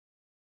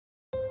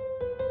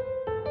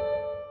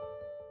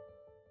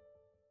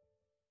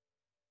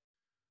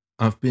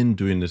I've been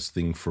doing this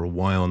thing for a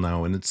while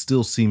now, and it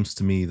still seems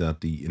to me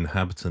that the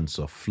inhabitants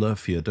of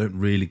Flurfia don't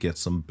really get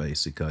some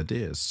basic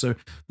ideas. So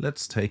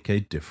let's take a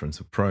different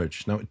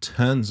approach. Now, it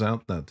turns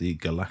out that the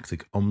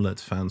galactic omelette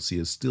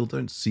fanciers still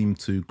don't seem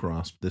to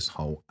grasp this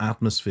whole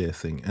atmosphere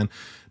thing, and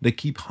they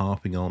keep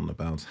harping on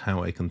about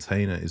how a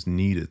container is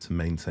needed to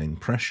maintain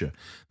pressure,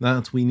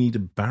 that we need a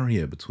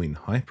barrier between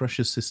high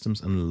pressure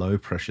systems and low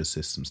pressure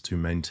systems to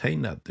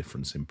maintain that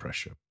difference in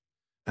pressure.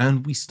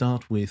 And we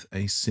start with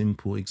a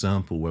simple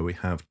example where we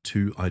have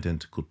two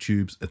identical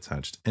tubes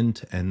attached end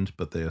to end,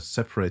 but they are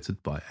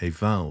separated by a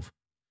valve.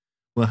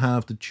 We'll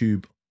have the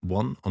tube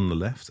 1 on the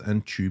left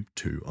and tube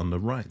 2 on the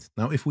right.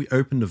 Now, if we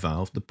open the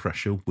valve, the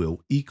pressure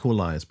will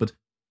equalize, but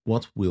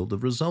what will the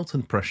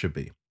resultant pressure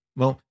be?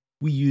 Well,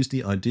 we use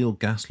the ideal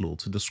gas law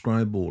to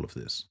describe all of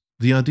this.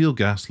 The ideal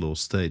gas law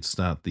states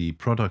that the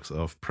product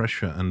of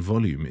pressure and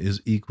volume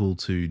is equal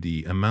to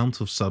the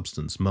amount of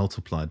substance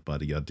multiplied by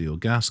the ideal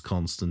gas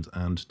constant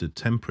and the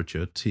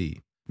temperature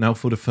T. Now,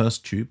 for the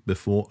first tube,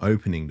 before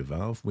opening the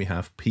valve, we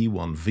have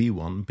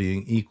P1V1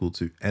 being equal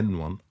to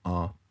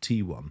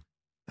N1RT1.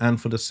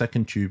 And for the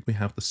second tube, we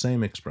have the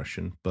same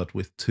expression, but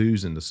with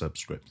 2's in the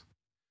subscript.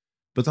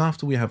 But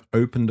after we have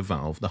opened the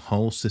valve, the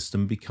whole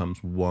system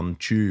becomes one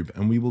tube,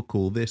 and we will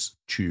call this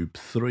tube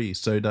 3,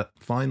 so that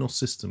final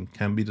system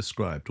can be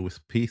described with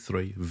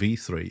P3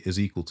 V3 is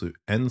equal to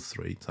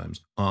N3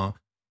 times R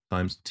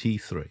times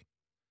T3.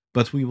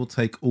 But we will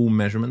take all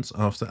measurements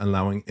after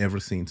allowing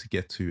everything to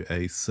get to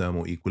a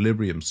thermal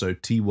equilibrium, so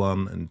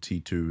T1 and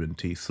T2 and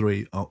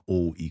T3 are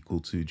all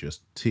equal to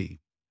just T.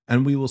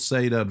 And we will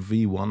say that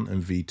V1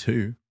 and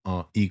V2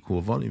 are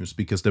equal volumes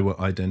because they were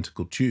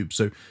identical tubes,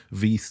 so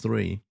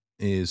V3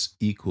 is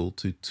equal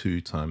to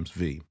 2 times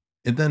V.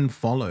 It then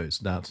follows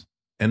that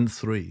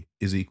N3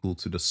 is equal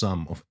to the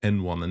sum of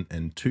N1 and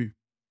N2.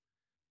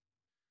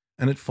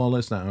 And it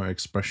follows that our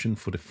expression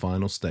for the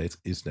final state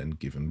is then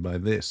given by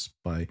this,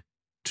 by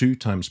 2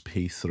 times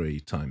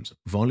P3 times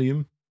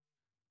volume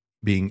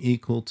being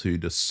equal to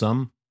the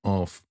sum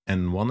of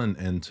N1 and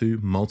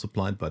N2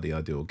 multiplied by the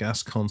ideal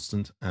gas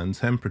constant and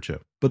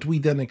temperature. But we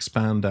then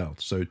expand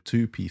out, so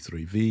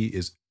 2P3V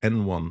is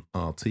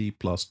N1RT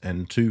plus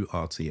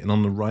N2RT, and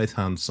on the right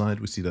hand side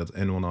we see that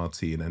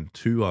N1RT and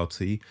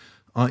N2RT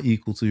are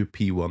equal to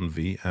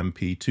P1V and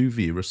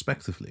P2V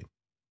respectively.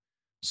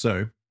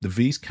 So the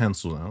V's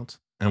cancel out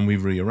and we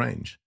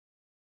rearrange.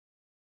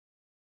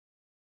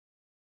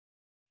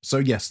 So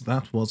yes,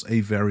 that was a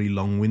very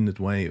long-winded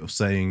way of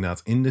saying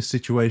that in this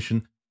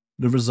situation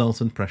the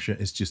resultant pressure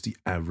is just the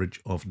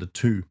average of the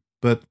two.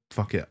 But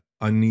fuck it,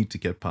 I need to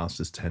get past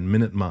this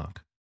 10-minute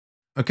mark.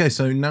 Okay,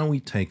 so now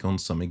we take on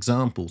some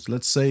examples.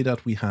 Let's say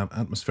that we have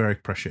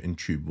atmospheric pressure in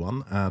tube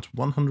 1 at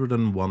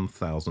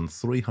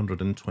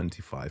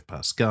 101,325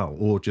 Pascal,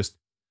 or just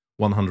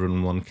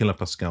 101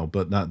 kilopascal,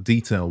 but that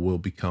detail will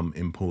become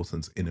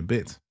important in a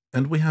bit.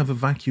 And we have a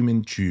vacuum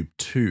in tube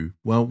 2.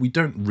 Well, we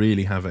don't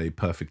really have a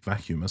perfect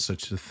vacuum, as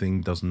such a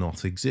thing does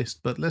not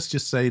exist, but let's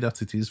just say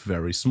that it is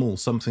very small,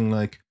 something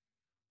like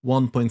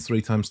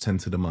 1.3 times 10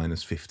 to the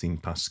minus 15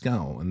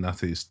 Pascal, and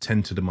that is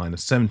 10 to the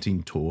minus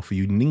 17 torr for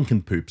you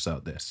nincompoops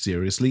out there.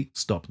 Seriously,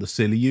 stop the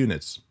silly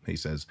units, he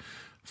says,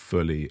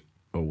 fully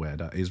aware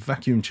that his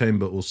vacuum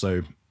chamber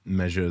also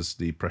measures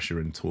the pressure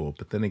in torr,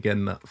 but then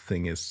again, that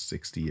thing is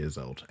 60 years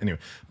old. Anyway,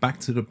 back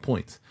to the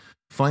point.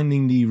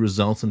 Finding the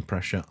resultant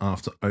pressure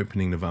after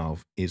opening the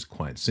valve is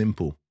quite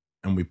simple,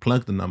 and we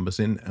plug the numbers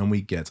in and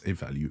we get a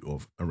value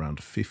of around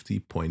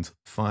 50.5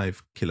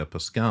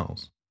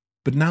 kilopascals.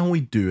 But now we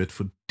do it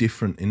for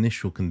different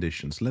initial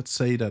conditions. Let's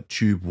say that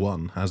tube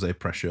 1 has a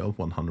pressure of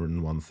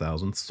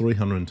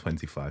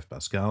 101,325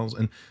 pascals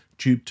and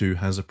tube 2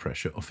 has a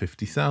pressure of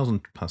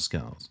 50,000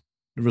 pascals.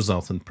 The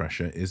resultant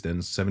pressure is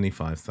then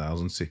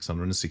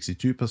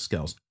 75,662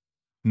 pascals.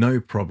 No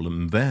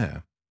problem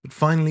there. But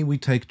finally we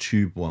take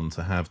tube 1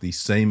 to have the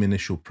same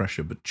initial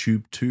pressure, but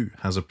tube 2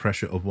 has a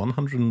pressure of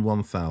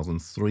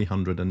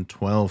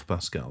 101,312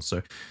 pascals.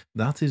 So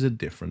that is a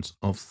difference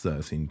of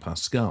 13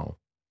 pascal.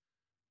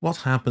 What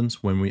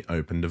happens when we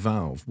open the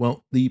valve?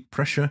 Well, the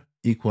pressure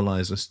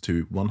equalizes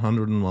to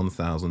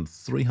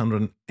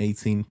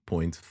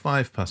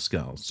 101,318.5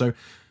 pascals. So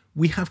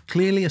we have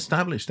clearly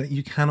established that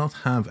you cannot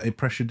have a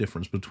pressure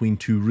difference between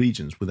two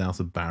regions without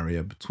a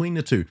barrier between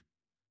the two.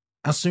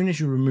 As soon as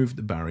you remove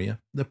the barrier,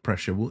 the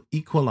pressure will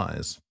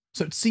equalize.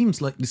 So it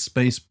seems like the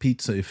space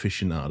pizza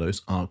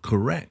aficionados are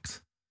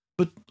correct.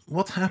 But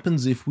what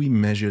happens if we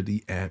measure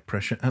the air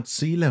pressure at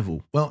sea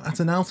level? Well, at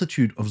an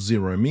altitude of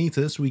 0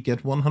 meters, we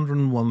get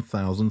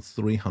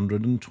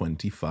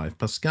 101,325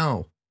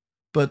 pascal.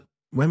 But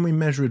when we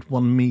measure it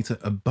 1 meter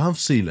above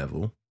sea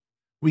level,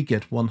 we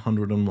get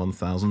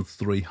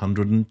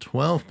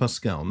 101,312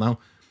 pascal. Now,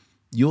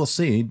 you'll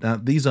see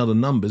that these are the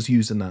numbers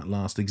used in that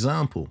last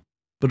example.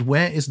 But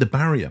where is the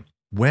barrier?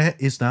 Where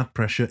is that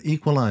pressure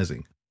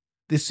equalizing?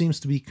 This seems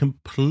to be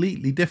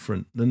completely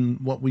different than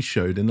what we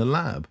showed in the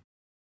lab.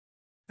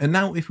 And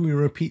now if we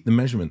repeat the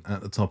measurement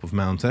at the top of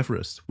Mount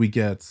Everest, we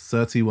get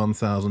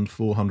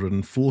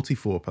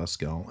 31,444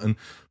 Pascal, and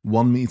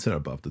 1 meter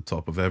above the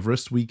top of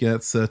Everest, we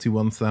get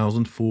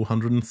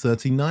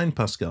 31,439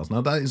 Pascals.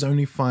 Now that is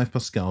only 5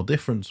 Pascal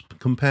difference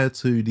compared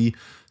to the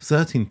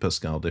 13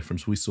 Pascal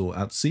difference we saw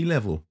at sea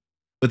level.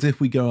 But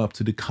if we go up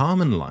to the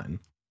Kármán line,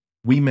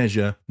 we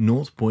measure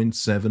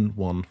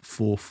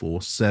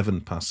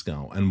 0.71447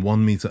 Pascal, and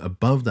 1 meter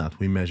above that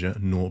we measure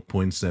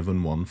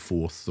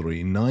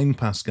 0.71439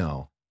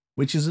 Pascal,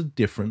 which is a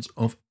difference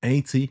of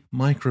 80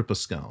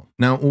 micropascal.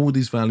 Now, all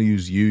these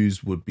values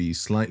used would be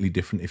slightly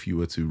different if you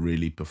were to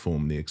really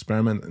perform the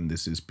experiment, and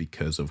this is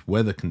because of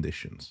weather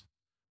conditions.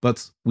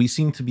 But we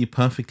seem to be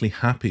perfectly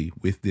happy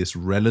with this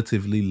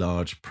relatively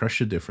large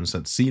pressure difference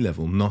at sea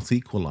level not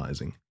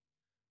equalizing.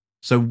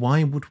 So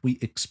why would we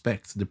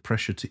expect the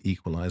pressure to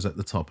equalize at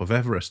the top of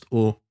Everest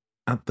or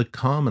at the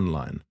Kármán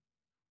line?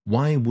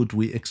 Why would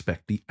we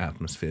expect the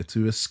atmosphere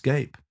to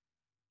escape?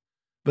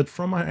 But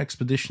from our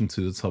expedition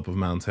to the top of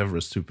Mount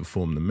Everest to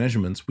perform the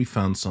measurements, we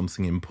found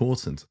something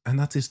important, and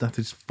that is that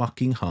it's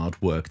fucking hard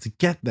work to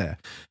get there.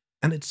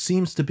 And it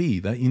seems to be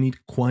that you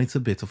need quite a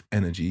bit of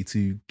energy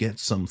to get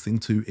something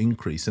to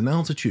increase in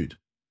altitude.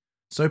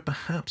 So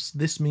perhaps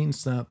this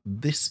means that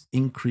this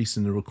increase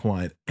in the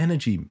required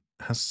energy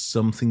has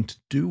something to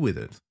do with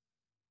it.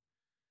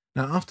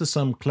 Now, after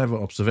some clever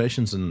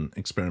observations and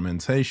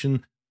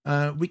experimentation,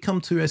 we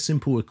come to a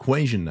simple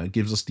equation that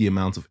gives us the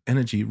amount of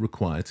energy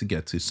required to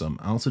get to some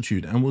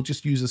altitude, and we'll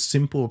just use a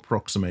simple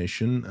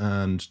approximation,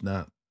 and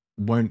that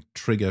won't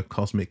trigger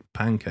cosmic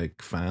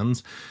pancake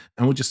fans,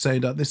 and we'll just say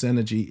that this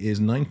energy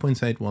is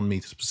 9.81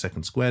 meters per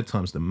second squared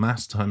times the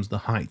mass times the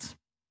height.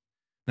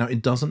 Now,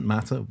 it doesn't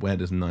matter where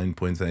this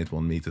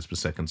 9.81 meters per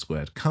second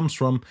squared comes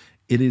from,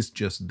 it is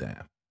just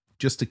there.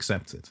 Just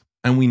accept it.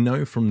 And we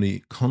know from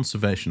the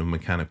conservation of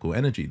mechanical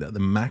energy that the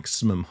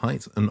maximum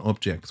height an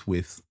object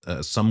with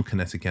some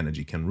kinetic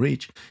energy can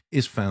reach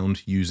is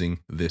found using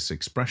this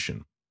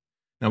expression.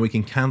 Now we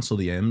can cancel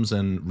the m's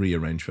and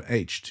rearrange for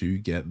h to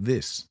get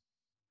this.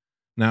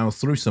 Now,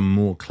 through some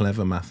more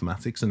clever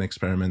mathematics and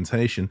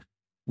experimentation,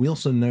 we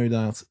also know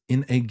that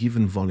in a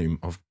given volume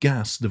of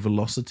gas, the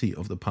velocity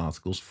of the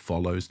particles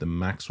follows the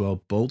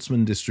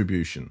Maxwell-Boltzmann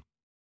distribution.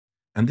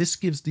 And this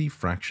gives the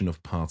fraction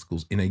of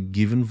particles in a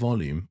given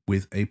volume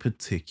with a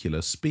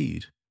particular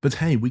speed. But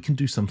hey, we can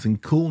do something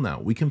cool now.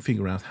 We can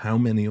figure out how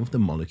many of the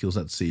molecules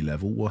at sea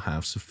level will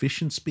have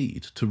sufficient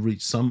speed to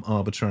reach some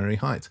arbitrary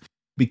height,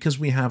 because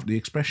we have the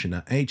expression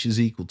that h is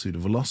equal to the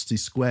velocity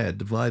squared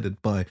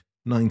divided by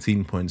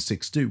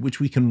 19.62, which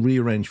we can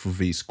rearrange for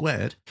v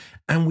squared,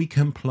 and we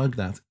can plug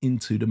that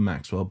into the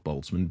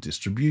Maxwell-Boltzmann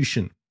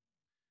distribution.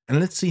 And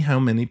let's see how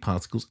many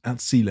particles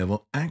at sea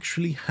level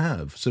actually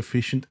have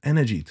sufficient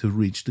energy to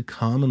reach the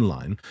Kármán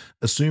line,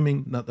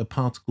 assuming that the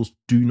particles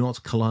do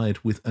not collide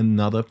with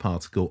another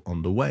particle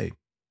on the way.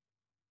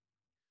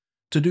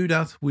 To do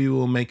that, we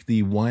will make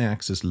the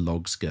y-axis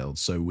log scaled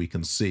so we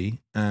can see,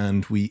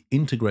 and we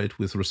integrate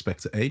with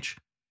respect to h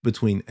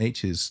between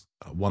h is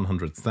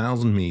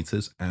 100,000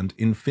 meters and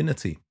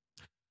infinity.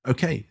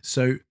 Okay,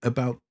 so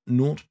about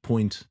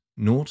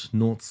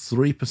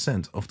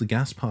 0.003% of the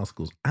gas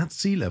particles at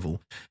sea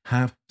level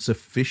have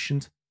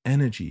sufficient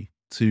energy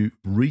to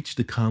reach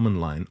the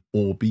Kármán line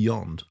or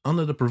beyond,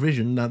 under the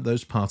provision that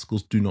those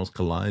particles do not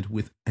collide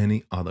with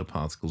any other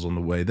particles on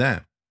the way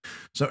there.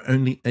 So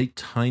only a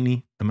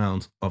tiny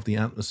amount of the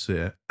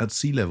atmosphere at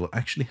sea level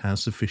actually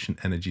has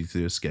sufficient energy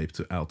to escape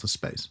to outer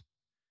space.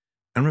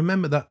 And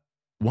remember that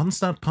once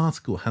that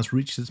particle has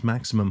reached its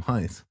maximum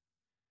height,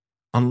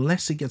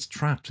 unless it gets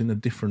trapped in a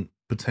different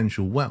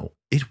potential well,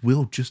 it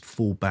will just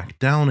fall back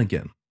down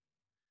again.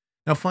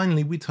 Now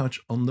finally, we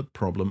touch on the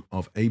problem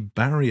of a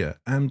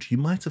barrier, and you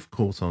might have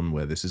caught on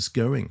where this is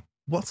going.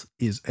 What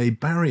is a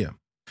barrier?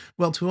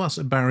 Well, to us,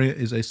 a barrier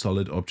is a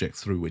solid object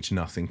through which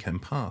nothing can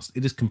pass.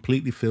 It is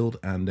completely filled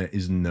and there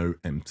is no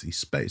empty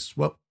space.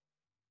 Well,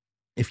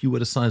 if you were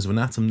the size of an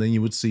atom, then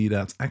you would see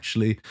that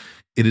actually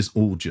it is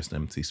all just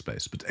empty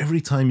space. But every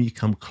time you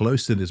come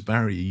close to this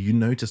barrier, you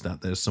notice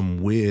that there's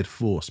some weird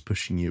force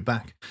pushing you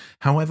back.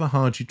 However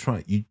hard you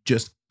try, you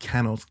just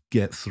cannot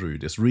get through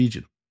this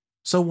region.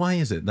 So why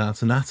is it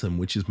that an atom,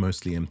 which is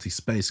mostly empty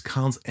space,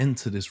 can't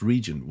enter this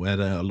region where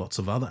there are lots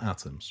of other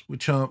atoms,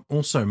 which are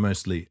also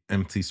mostly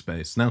empty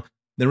space? Now,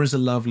 there is a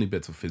lovely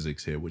bit of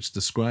physics here which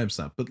describes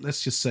that, but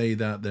let's just say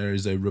that there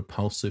is a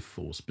repulsive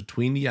force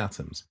between the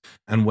atoms,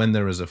 and when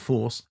there is a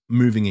force,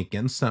 moving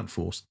against that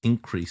force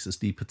increases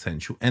the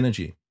potential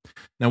energy.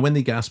 Now, when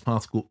the gas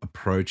particle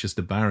approaches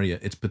the barrier,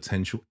 its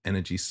potential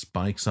energy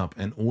spikes up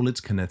and all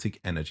its kinetic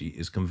energy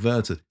is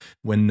converted.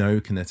 When no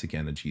kinetic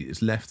energy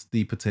is left,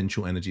 the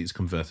potential energy is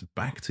converted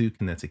back to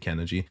kinetic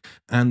energy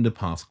and the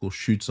particle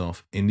shoots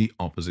off in the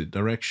opposite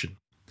direction.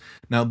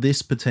 Now,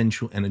 this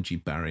potential energy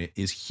barrier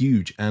is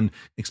huge and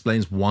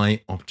explains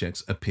why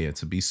objects appear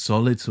to be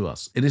solid to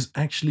us. It is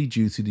actually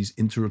due to these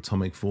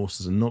interatomic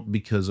forces and not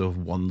because of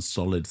one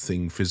solid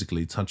thing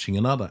physically touching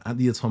another. At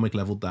the atomic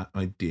level, that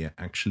idea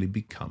actually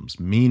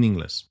becomes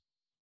meaningless.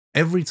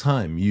 Every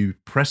time you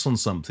press on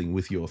something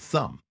with your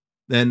thumb,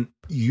 then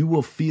you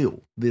will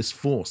feel this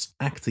force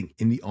acting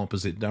in the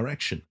opposite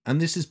direction.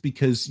 And this is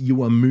because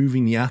you are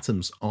moving the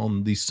atoms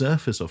on the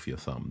surface of your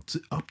thumb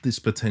to up this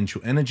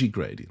potential energy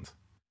gradient.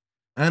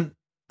 And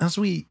as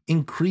we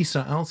increase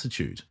our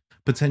altitude,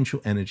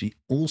 potential energy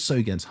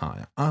also gets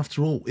higher.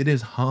 After all, it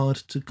is hard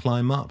to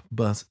climb up,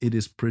 but it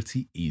is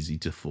pretty easy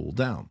to fall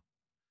down.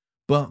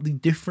 But the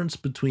difference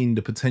between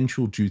the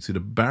potential due to the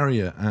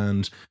barrier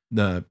and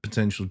the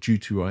potential due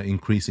to our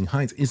increasing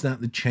height is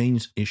that the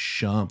change is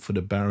sharp for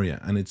the barrier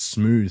and it's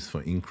smooth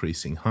for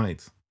increasing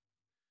height.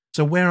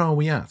 So where are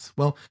we at?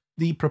 Well,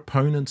 the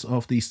proponents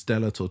of the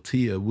stellar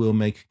tortilla will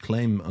make a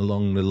claim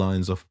along the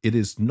lines of it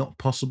is not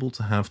possible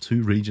to have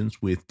two regions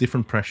with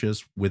different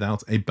pressures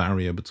without a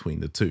barrier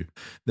between the two.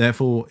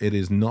 Therefore, it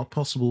is not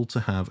possible to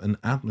have an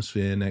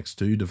atmosphere next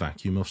to the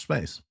vacuum of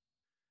space.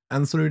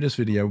 And through this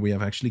video, we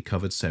have actually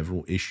covered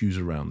several issues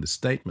around this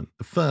statement.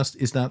 The first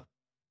is that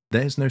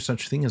there's no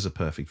such thing as a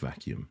perfect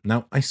vacuum.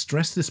 Now, I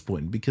stress this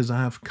point because I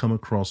have come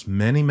across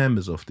many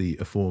members of the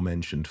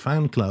aforementioned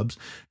fan clubs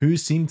who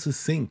seem to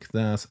think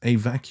that a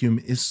vacuum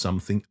is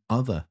something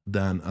other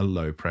than a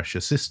low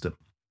pressure system.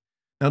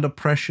 Now, the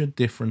pressure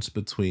difference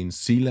between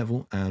sea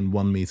level and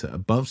 1 meter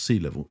above sea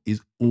level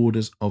is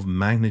orders of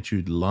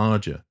magnitude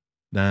larger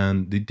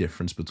than the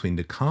difference between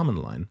the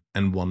Kármán line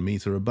and 1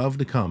 meter above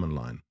the Kármán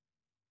line.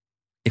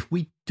 If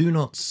we do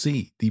not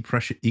see the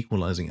pressure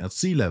equalizing at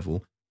sea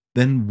level,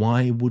 then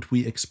why would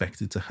we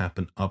expect it to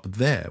happen up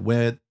there,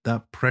 where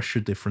that pressure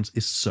difference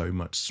is so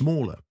much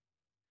smaller?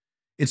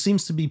 It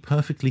seems to be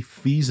perfectly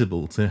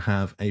feasible to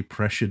have a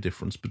pressure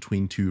difference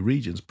between two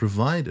regions,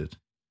 provided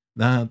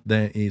that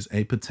there is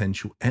a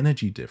potential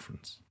energy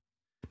difference.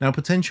 Now,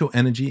 potential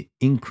energy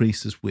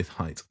increases with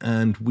height,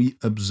 and we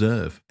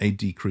observe a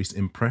decrease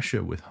in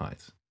pressure with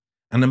height.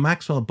 And the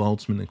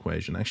Maxwell-Boltzmann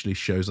equation actually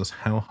shows us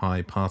how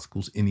high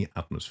particles in the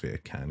atmosphere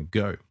can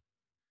go.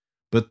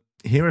 But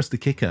here is the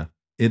kicker.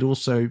 It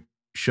also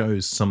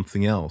shows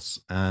something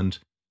else, and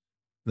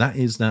that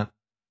is that,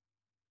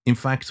 in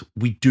fact,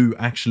 we do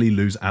actually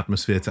lose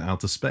atmosphere to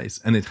outer space,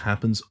 and it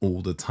happens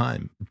all the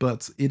time,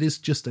 but it is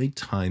just a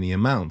tiny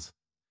amount.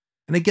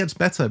 And it gets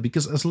better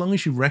because as long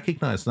as you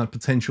recognize that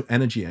potential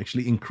energy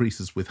actually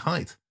increases with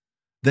height,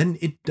 then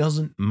it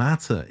doesn't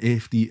matter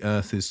if the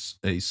Earth is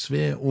a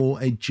sphere or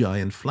a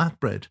giant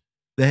flatbread.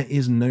 There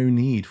is no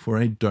need for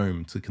a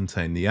dome to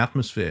contain the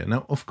atmosphere.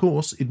 Now, of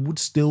course, it would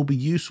still be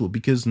useful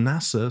because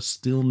NASA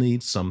still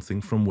needs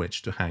something from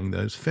which to hang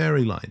those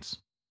fairy lights.